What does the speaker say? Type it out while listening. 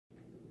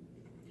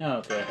Oh,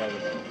 okay, I have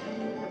it.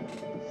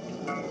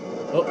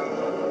 Oh.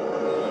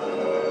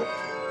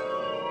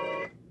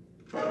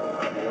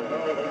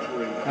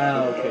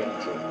 Ah, okay.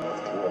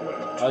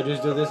 I'll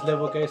just do this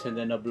level, guys, and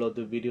then upload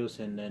the videos,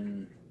 and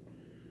then,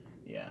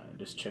 yeah,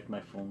 just check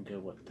my phone,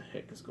 get what the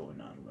heck is going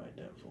on right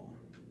there, phone.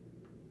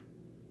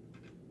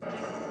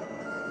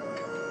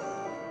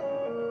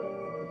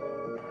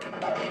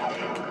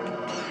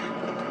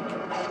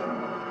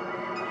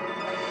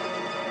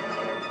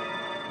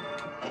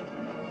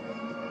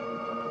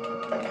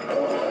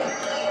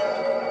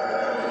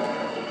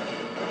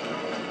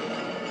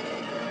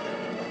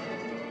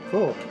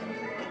 Cool.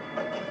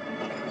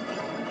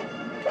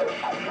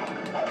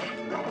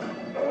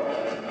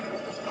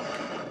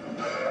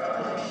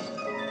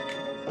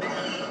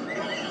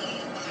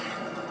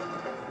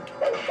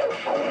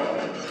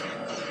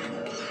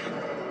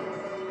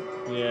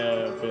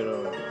 Yeah,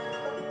 pero...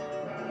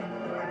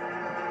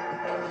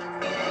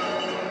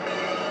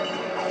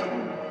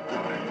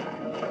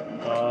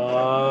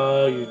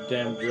 Oh, you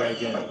damn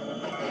dragon.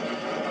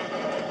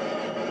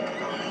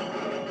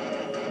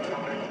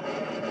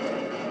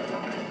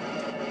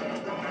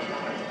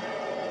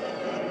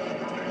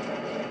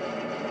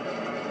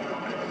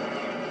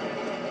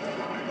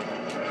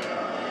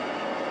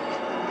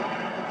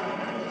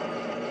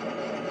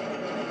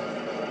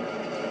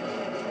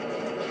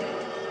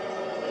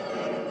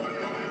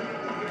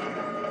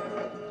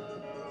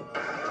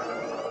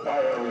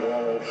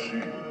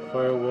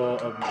 Firewall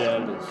of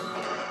Dallas.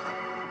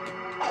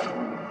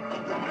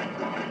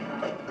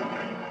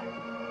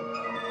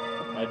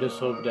 I just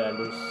hope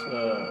Dallas.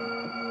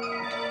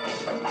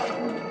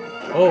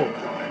 Oh,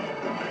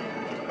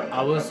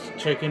 I was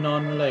checking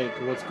on like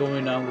what's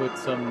going on with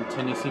some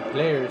Tennessee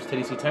players,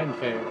 Tennessee Titan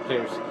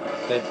players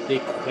that they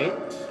quit.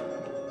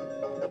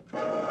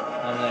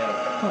 I'm like,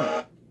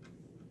 huh.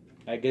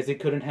 I guess they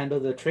couldn't handle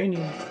the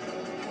training.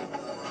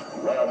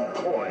 Grab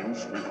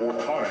coins before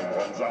time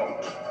runs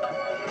out.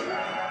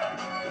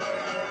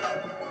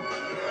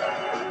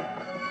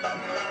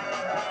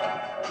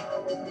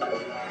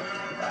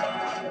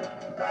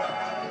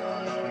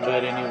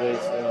 But anyways,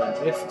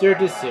 it's their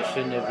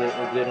decision if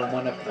they don't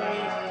want to play.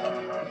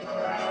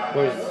 Of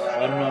course,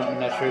 I don't know. I'm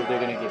not sure if they're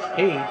gonna get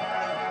paid.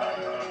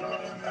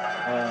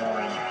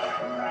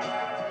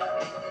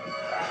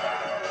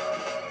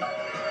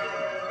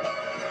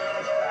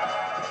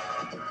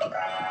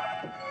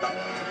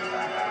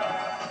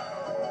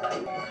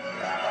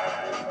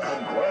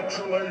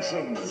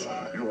 Congratulations!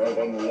 You have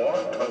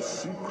unlocked a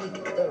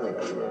secret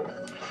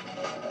character.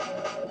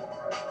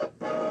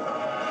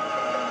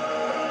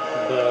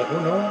 But who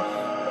knows?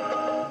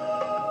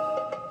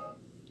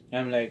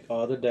 I'm like,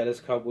 all the Dallas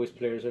Cowboys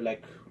players are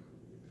like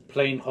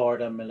playing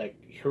hard. I mean, like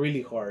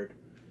really hard.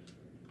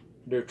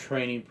 They're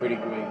training pretty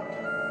great,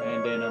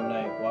 and then I'm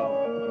like, wow,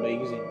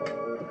 amazing.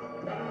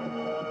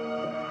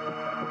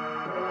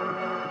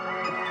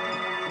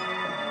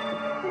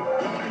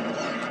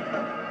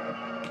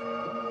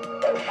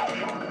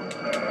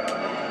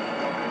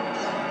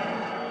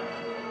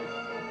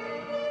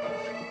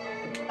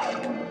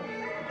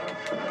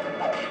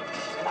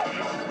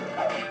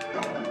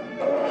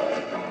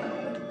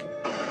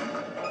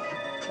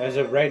 As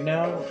of right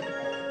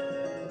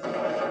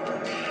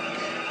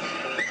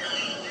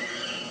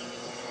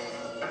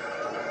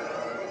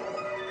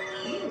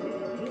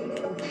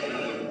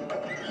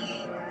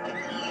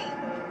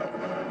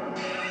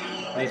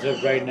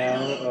now,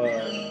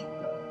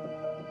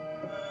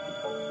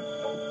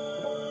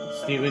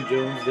 Stephen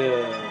Jones,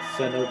 the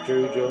son of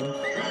Jerry Jones,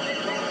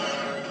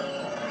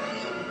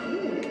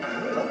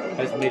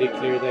 has made it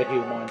clear that he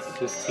wants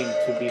his team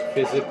to be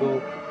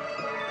physical,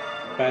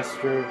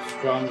 faster,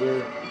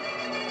 stronger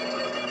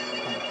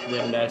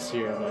than last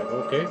year. I'm like,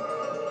 okay.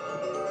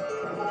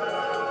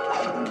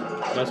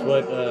 That's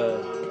what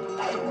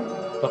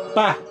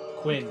Papa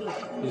Quinn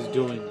is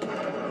doing.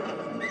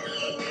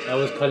 I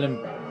always call him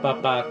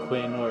Papa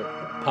Quinn or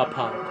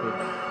Papa Quinn.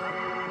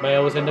 But I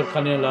always end up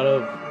calling a lot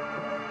of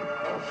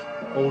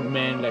old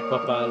men like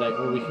Papa, like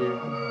over here,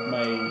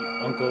 my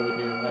uncle over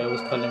here. I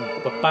always call him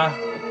Papa.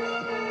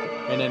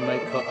 And then I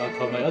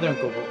call my other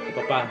uncle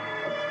Papa.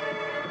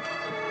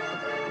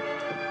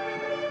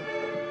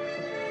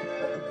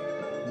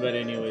 But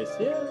anyways,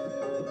 yeah.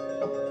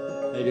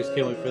 I just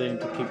can't wait for them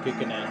to keep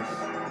kicking ass.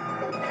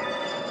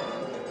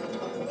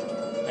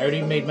 I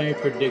already made my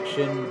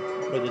prediction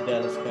for the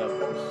Dallas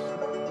Cowboys.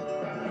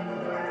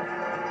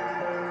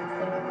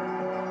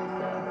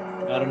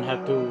 I don't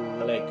have to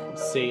like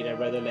say it. I'd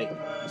rather like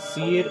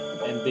see it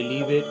and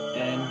believe it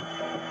and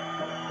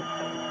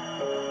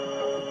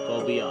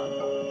go beyond.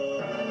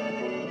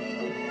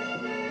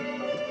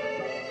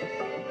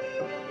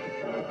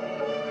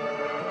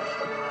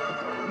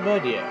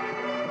 But yeah.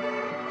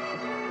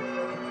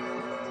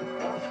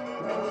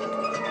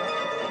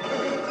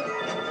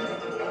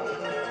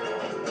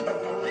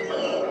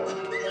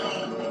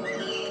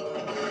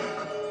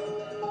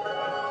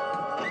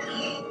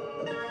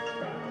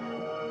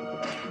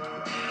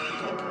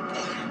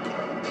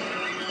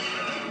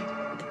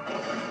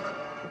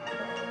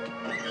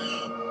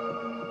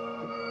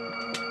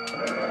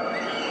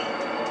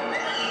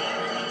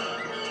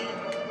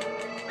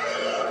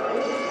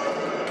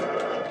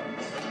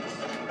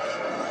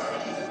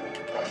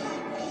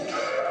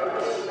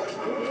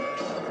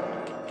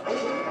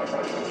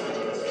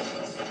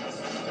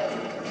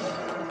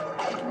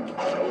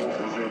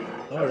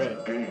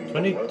 Alright.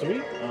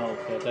 23? Oh,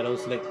 okay. I thought it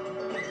was like...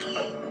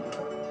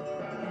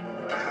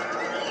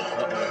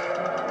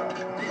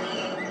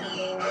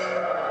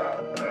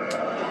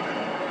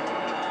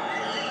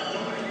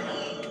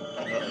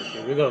 Uh-oh,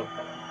 here we go.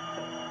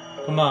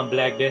 Come on,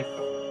 Black Death.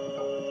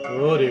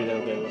 Oh, dude,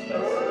 that guy was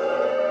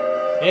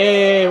fast.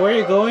 Hey, where are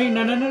you going?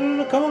 No, no, no, no,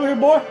 no. Come over here,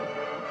 boy.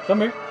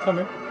 Come here, come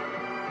here.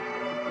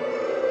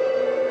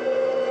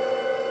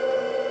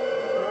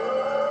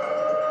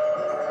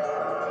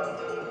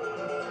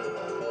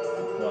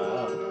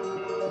 Wow.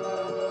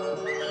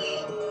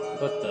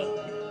 What the?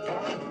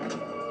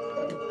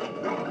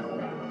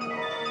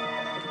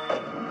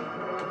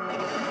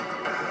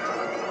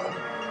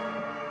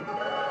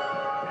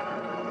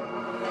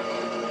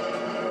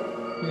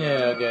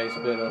 Yeah, guys,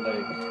 but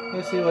like,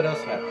 let's see what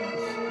else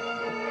happens.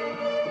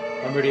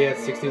 I'm already at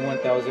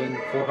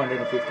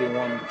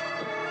 61,451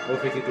 or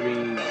 53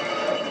 views.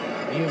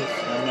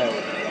 I'm like,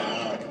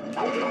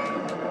 wow.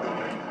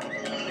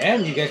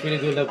 And you guys really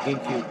do love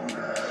GameCube,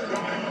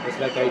 just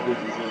like I do.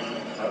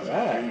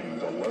 Alright.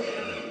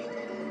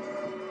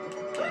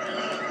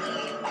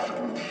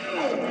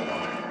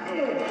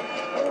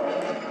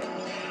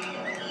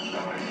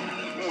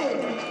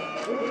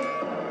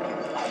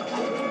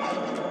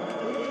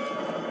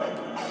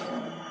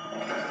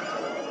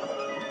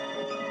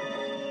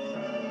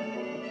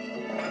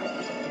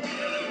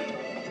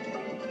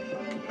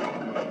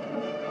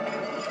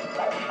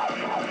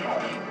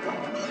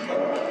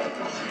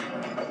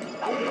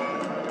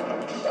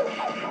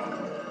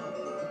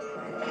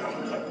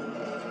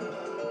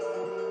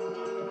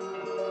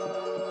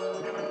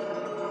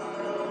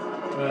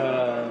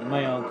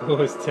 My uncle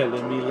was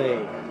telling me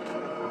like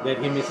that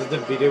he misses the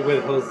video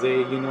with Jose,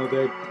 you know,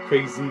 that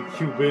crazy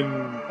Cuban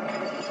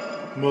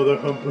mother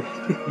humper.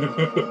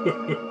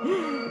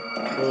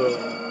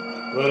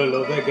 But I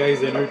love that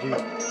guy's energy.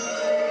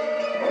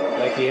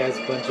 Like he has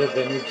a bunch of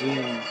energy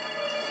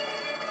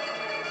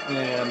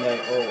and I'm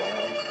like, oh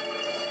wow.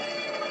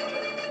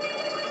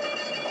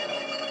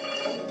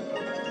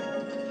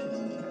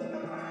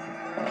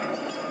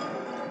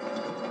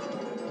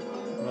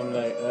 I'm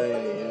like,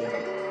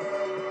 yeah.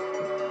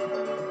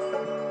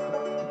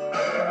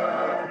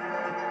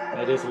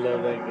 I just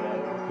love that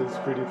guy. He's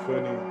pretty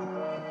funny.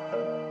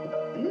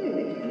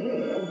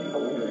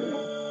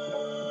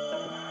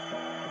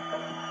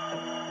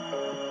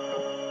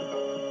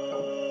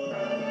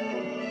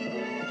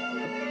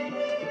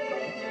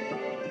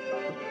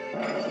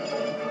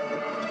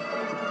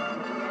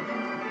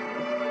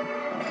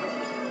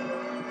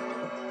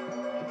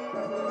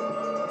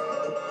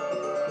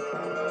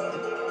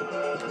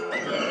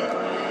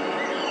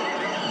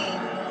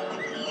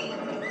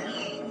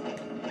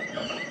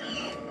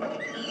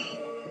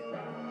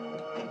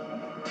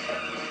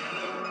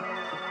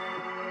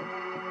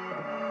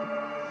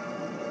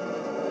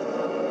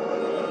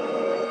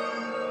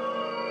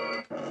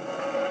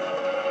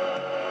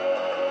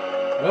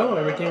 Well,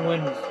 everything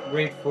went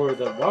great for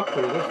the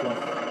walkthrough this one.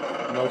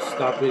 No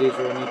stoppages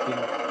or anything.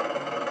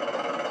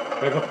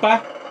 Right,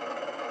 Papa?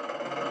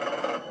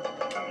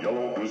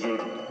 Yellow Wizard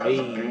has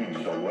gained a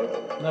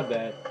level. Not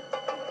bad.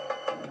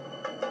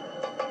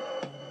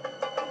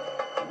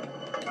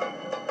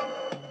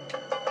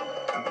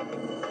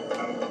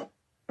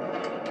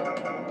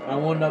 I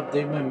won't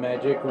update my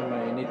magic or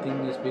my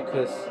anything just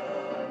because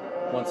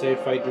once I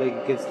fight like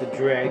against the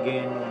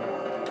dragon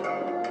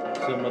or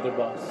some other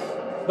boss.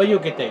 But you'll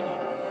get the idea.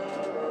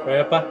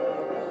 Right, Papa?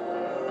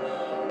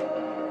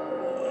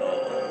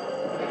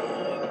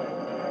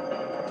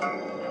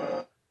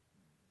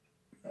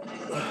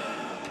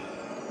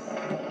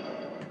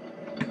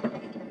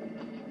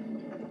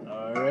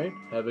 Alright,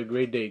 have a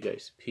great day,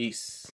 guys. Peace.